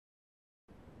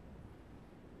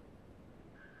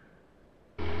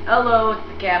Hello, it's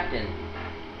the captain.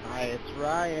 Hi, it's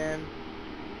Ryan.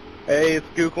 Hey, it's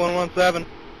Gook117.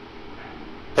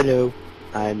 Hello,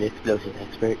 I'm the explosive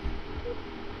expert.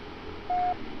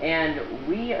 And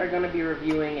we are going to be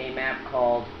reviewing a map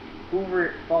called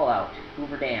Hoover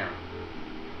Dam.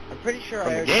 I'm pretty sure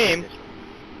From I the already game? did this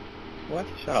What?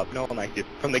 Shut up, no one likes you.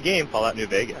 From the game, Fallout New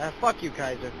Vegas. one. Fuck you,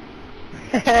 Kaiser.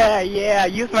 Yeah,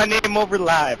 use my name over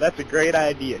live. That's a great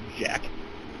idea, Jack.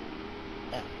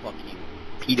 Fuck you.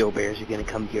 Pedo bears are gonna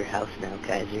come to your house now,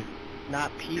 Kaiser.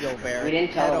 Not pedo bear. We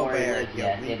didn't tell him pedo where he bear, lived you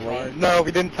yet, did we? retard. No,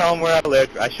 we didn't tell him where I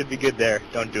lived. I should be good there.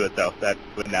 Don't do it, though. That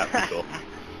would not be cool.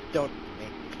 Don't.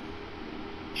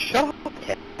 Shut up.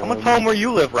 I'm gonna tell him where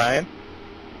you live, Ryan.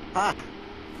 Ha!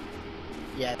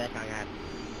 Yeah, that's not gonna happen.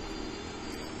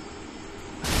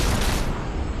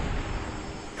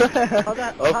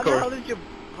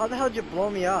 How the hell did you blow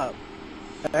me up?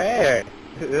 Hey,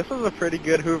 this is a pretty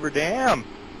good Hoover Dam.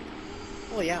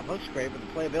 Well, yeah, it looks great, but the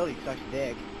playability sucks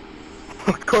dick.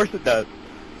 Of course it does.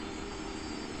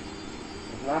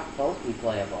 It's not supposed to be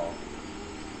playable.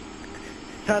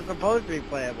 It's not supposed to be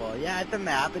playable. Yeah, it's a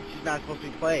map, it's just not supposed to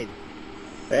be played.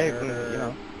 Hey, you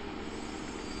know.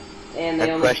 And they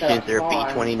That only question, set is there a spawn,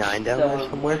 B-29 down so there it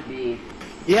somewhere? would be-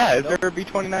 Yeah, is Nope. there a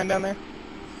B-29 down there?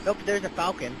 Nope, there's a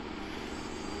falcon.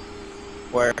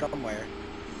 Where? Somewhere.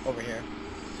 Over here.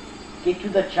 Get to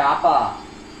the chopper.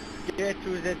 Get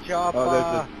to the chopper. Oh, there's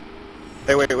a...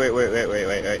 Hey,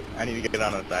 wait. I need to get it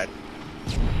on the side.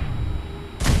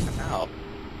 Ow.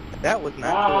 That was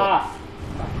not Ah!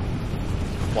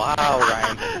 cool. Wow,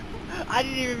 Ryan. I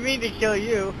didn't even mean to kill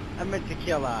you. I meant to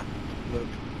kill, Luke.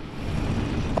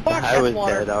 Fuck, I that's was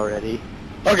water. dead already.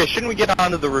 Okay, shouldn't we get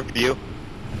on to the review?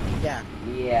 Yeah.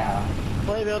 Yeah.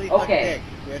 Playability sucks Okay. dick.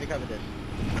 We already covered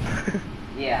this.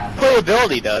 Yeah.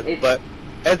 Playability does, It's- but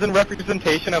as in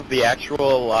representation of the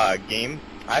actual game,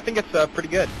 I think it's pretty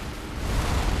good.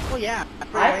 Well, yeah.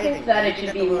 I think that it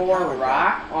should be more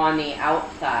rock on the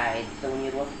outside, so when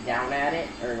you look down at it,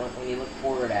 or when you look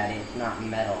forward at it, it's not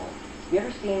metal. Have you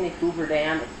ever seen the Hoover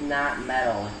Dam? It's not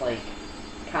metal. It's like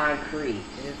concrete.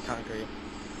 It is concrete.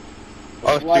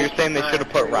 Oh, It's so you're like saying they should have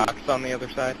put concrete. rocks on the other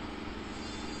side?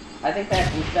 I think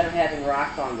that instead of having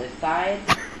rocks on this side,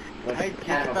 which I is just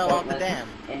kind of a fell off the pointless dam.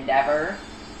 endeavor,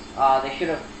 they should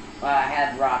have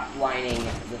had rocks lining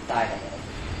the side of it.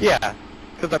 Yeah,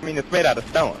 because I mean it's made out of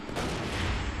stone,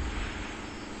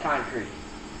 Concrete.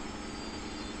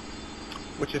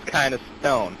 which is kind of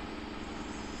stone.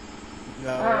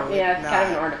 No, Yeah, it's not.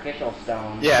 kind of an artificial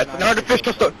stone. Yeah, it's an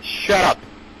artificial stone. Shut up.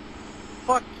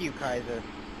 Fuck you, Kaiser.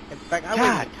 In fact, I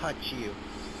God. wouldn't touch you.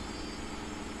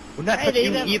 We're not Hey, touching they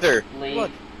you never- either. Leave.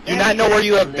 Look. Do not know where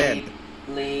you have been.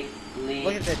 Leave.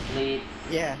 Look at this. Leave.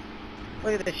 Yeah.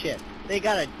 Look at this shit. They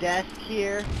got a desk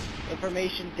here,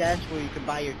 information desk where you can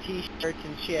buy your t-shirts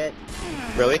and shit.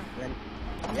 Really? And,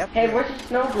 yep. Hey, where's the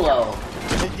snow globe?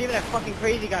 There's even a fucking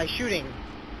crazy guy shooting.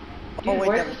 Dude, Oh, wait,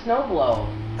 where's the snow globe?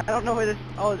 I don't know where this...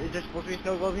 Oh, is there supposed to be a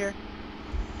snow globe here?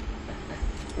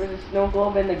 There's a snow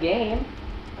globe in the game.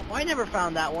 Oh, I never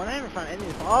found that one. I never found any of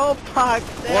this. Oh, fuck.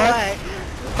 Stay What? away.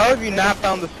 How have you not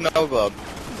found the snow globe?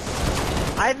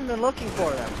 I haven't been looking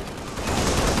for them.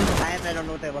 I don't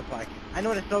know what they look like. I know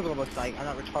what a snow globe looks like. I'm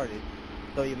not retarded,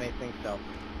 though you may think so.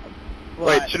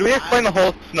 Wait, should we explain the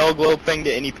whole snow globe thing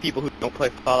to any people who don't play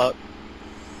Fallout?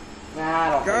 Nah, I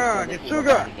don't Grr, think it's so. This is sugar.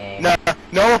 about the game. No,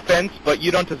 no offense, but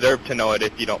you don't deserve to know it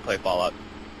if you don't play Fallout.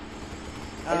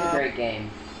 It's a great game.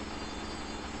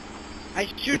 I You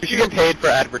shoot should you. get paid for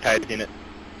advertising it.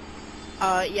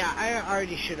 Yeah, I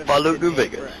already should have. Fallout been New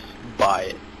paid for Vegas. it. Buy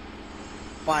it.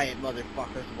 Buy it,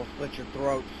 motherfuckers. We'll slit your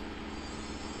throats.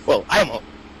 Well, I won't.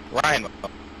 Ryan will.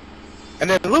 And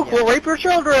then Luke Yeah. will rape your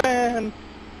children!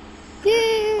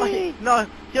 Yay! No,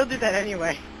 he'll do that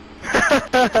anyway.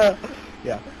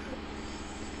 Yeah.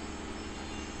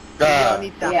 Yeah,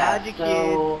 Hide your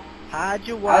so... kids. Hide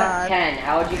your Out of wife. 10,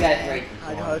 how would you guys rate this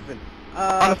Hide your one? husband.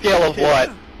 On a scale of what?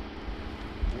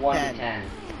 1 to 10. 10.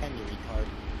 10,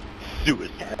 you retard.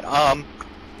 Suicide. 1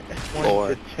 4.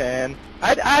 to 10.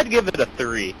 I'd give it a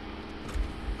 3.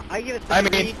 I give it I 3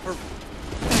 mean, for...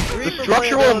 3 the for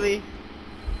structural- playability.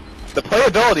 The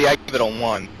playability, I give it a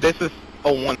 1. This is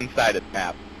a one-sided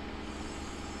map.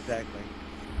 Exactly.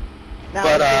 Now,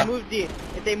 But,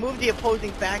 if they move the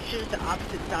opposing factions to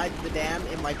opposite sides of the dam,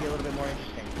 it might be a little bit more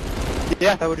interesting.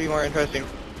 Yeah, that would be more interesting.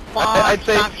 Fuck, I'd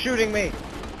say, stop shooting me!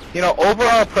 you know,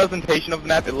 overall presentation of the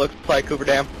map, it looks like Hoover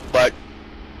Dam, but,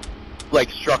 like,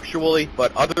 structurally,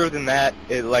 but other than that,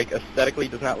 it, like, aesthetically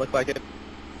does not look like it.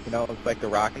 You know, it's like the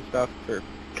rock and stuff, or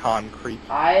concrete.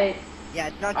 Yeah,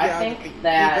 it's not I think geographically,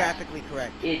 that geographically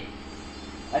correct.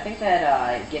 I think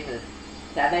that it gets a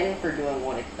 7 for doing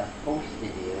what it's supposed to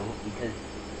do, because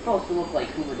it's supposed to look like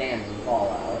Hoover Dam in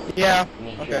Fallout. Yeah, I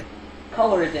mean, okay. sure,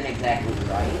 color isn't exactly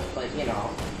right, but you know.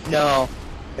 No.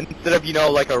 Instead of, you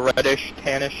know, like a reddish,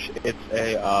 tannish, it's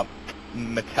a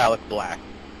metallic black.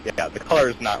 Yeah, the color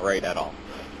is not right at all.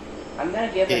 I'm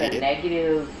gonna give it a Idiot.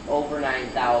 negative over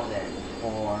 9,000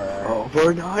 for...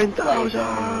 Over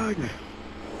 9,000!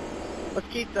 Let's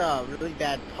keep the really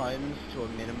bad puns to a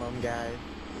minimum, guys.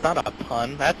 It's not a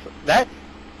pun. That's what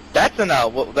That's it's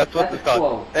a called.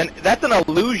 quote. And that's an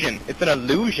illusion. It's an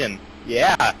illusion.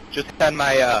 Yeah, just had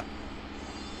my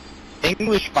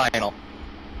English final.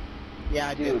 Yeah,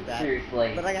 I Dude, did that.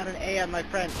 seriously. But I got an A on my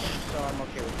French, so I'm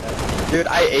okay with that. Dude,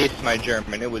 I aced my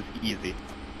German. It was easy.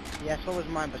 Yeah, so was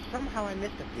mine, but somehow I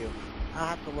missed a few. I'll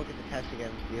have to look at the test again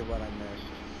and see what I missed.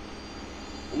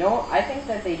 You know, I think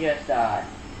that they just,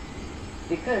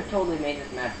 they could have totally made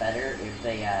this map better if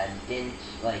they, didn't,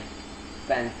 like,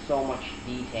 spend so much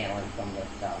detail in some of this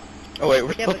stuff. Oh wait, we're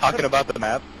Yeah, still but- talking about the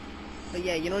map? But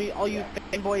yeah, you know, all you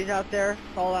fanboys out there,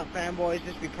 Fallout fanboys,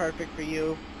 this would be perfect for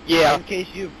you. Yeah. In case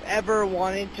you've ever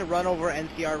wanted to run over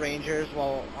NCR Rangers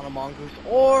while on a mongoose,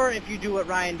 or if you do what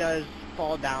Ryan does,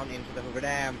 fall down into the Hoover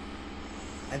Dam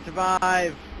and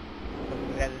survive.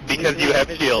 Because you have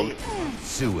shield.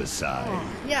 Suicide.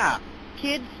 Yeah,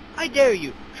 kids, I dare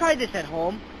you. Try this at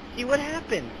home. See what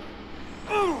happens.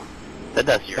 That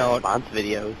does your No. response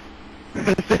videos.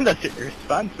 Send us your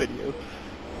response video.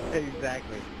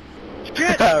 Exactly.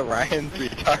 Ryan's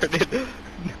retarded.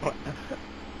 No.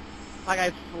 Like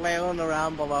I'm flailing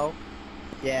around below.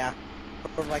 Yeah.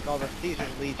 Or like all the Caesar's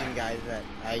Legion guys that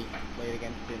I played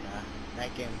against in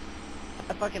that game.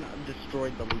 I fucking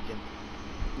destroyed the Legion.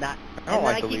 Not. I don't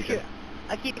like the keep Legion.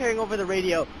 I keep hearing over the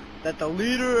radio that the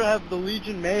leader of the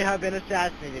Legion may have been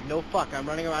assassinated. No fuck, I'm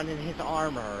running around in his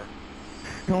armor.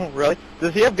 No, really?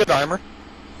 Does he have good armor?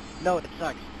 No, it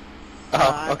sucks.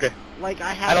 Oh, okay. Like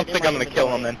I have I don't it in think my I'm gonna kill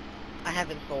him inventory. then. I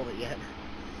haven't sold it yet.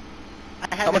 I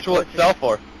How haven't much will it listed sell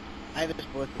for? I haven't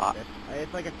just listed Ah. this.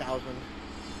 It's like 1,000.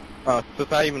 Oh, so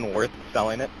it's not even worth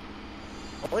selling it?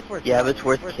 Oh, it's worth Yeah, selling. but it's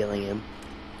worth killing him.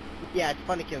 Yeah, it's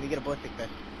fun to kill him. You get a ballistic fist.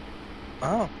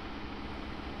 Oh.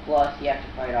 Plus, you have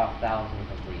to fight off thousands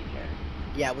of Legion.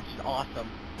 Yeah, which is awesome.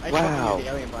 I just Wow. want to use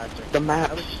the alien blaster. The map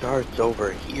I was- starts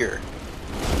over here.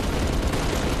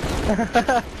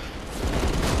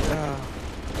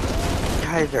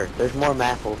 Kaiser, there's more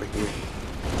map over here.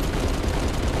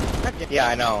 Yeah,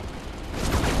 I know.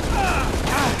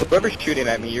 Whoever's shooting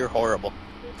at me, you're horrible.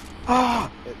 Ah!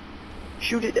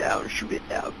 Shoot it down, shoot it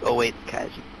down. Oh wait,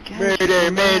 Kaiser. Mayday,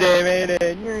 mayday,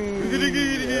 mayday.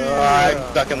 Oh,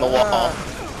 I'm stuck in the wall.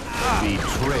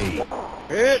 Betrayed.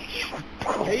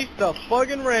 Bitch! Taste the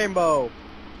fucking rainbow!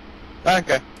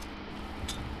 Okay.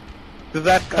 Does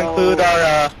that conclude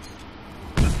our,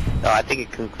 No, I think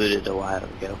it concluded a while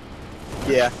ago.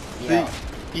 yeah. Yeah.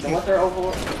 You So can- what's our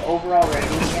overall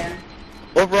rating again?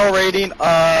 Overall rating,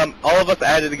 all of us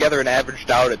added together and averaged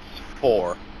out, it's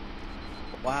 4.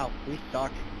 Wow, we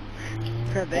suck.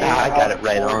 Nah, I got it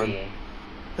right on. 40.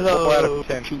 4 out of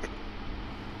 10.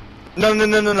 No,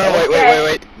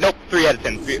 wait. Nope, 3 out of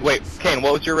 10. Wait, Kane,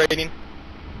 what was your rating?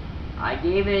 I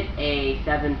gave it a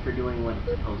 7 for doing what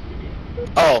it's supposed to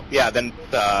do. Oh, yeah, then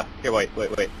it's, here, wait.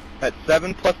 That's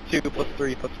 7 plus 2 plus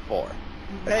 3 plus 4.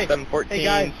 That's Hey, 7, 14, hey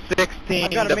guys, 16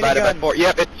 I've got a divided by minigun. 4.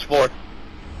 Yep, it's 4.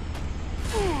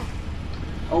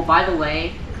 Oh, by the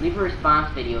way, leave a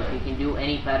response video if you can do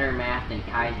any better math than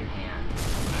Kaiser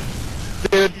can.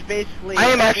 Dude, Which is basically I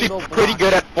am a actually single pretty block.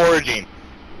 good at foraging.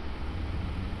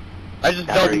 I just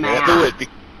Better don't math. do it.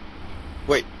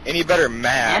 Wait, any better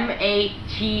math?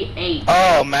 M-A-T-H.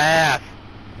 Oh, math.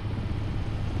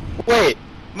 Wait,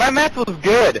 my math was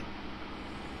good.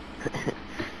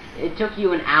 It took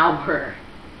you an hour.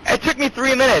 It took me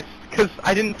 3 minutes, because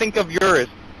I didn't think of yours.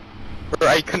 Or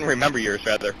I couldn't remember yours,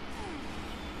 rather.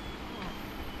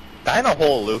 Die in a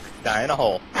hole, Luke. Die in a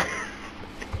hole.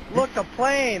 Look, a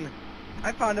plane!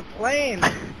 I found a plane!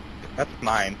 That's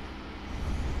mine.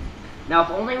 Now, if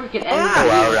only we could end Ah, the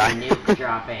well, video right. with a nuke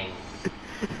dropping.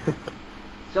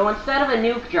 So instead of a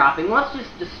nuke dropping, let's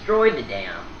just destroy the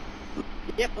dam.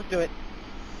 Yep, let's do it.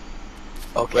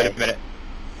 Okay. Wait a minute.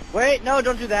 Wait, no,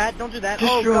 don't do that, don't do that.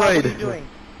 Oh god, what are you Destroyed. doing?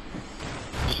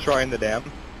 Destroying the dam.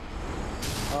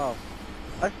 Oh.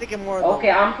 I was thinking more of the... Okay,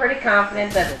 I'm pretty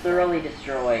confident that it's thoroughly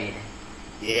destroyed.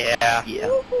 Yeah. Yeah.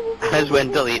 I just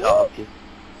went delete all of you.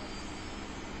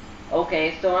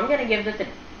 Okay, so I'm gonna give this a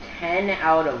 10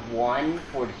 out of 1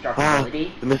 for Ah,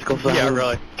 destructibility. the mystical Yeah, sun.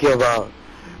 really. Kill out.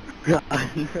 Run.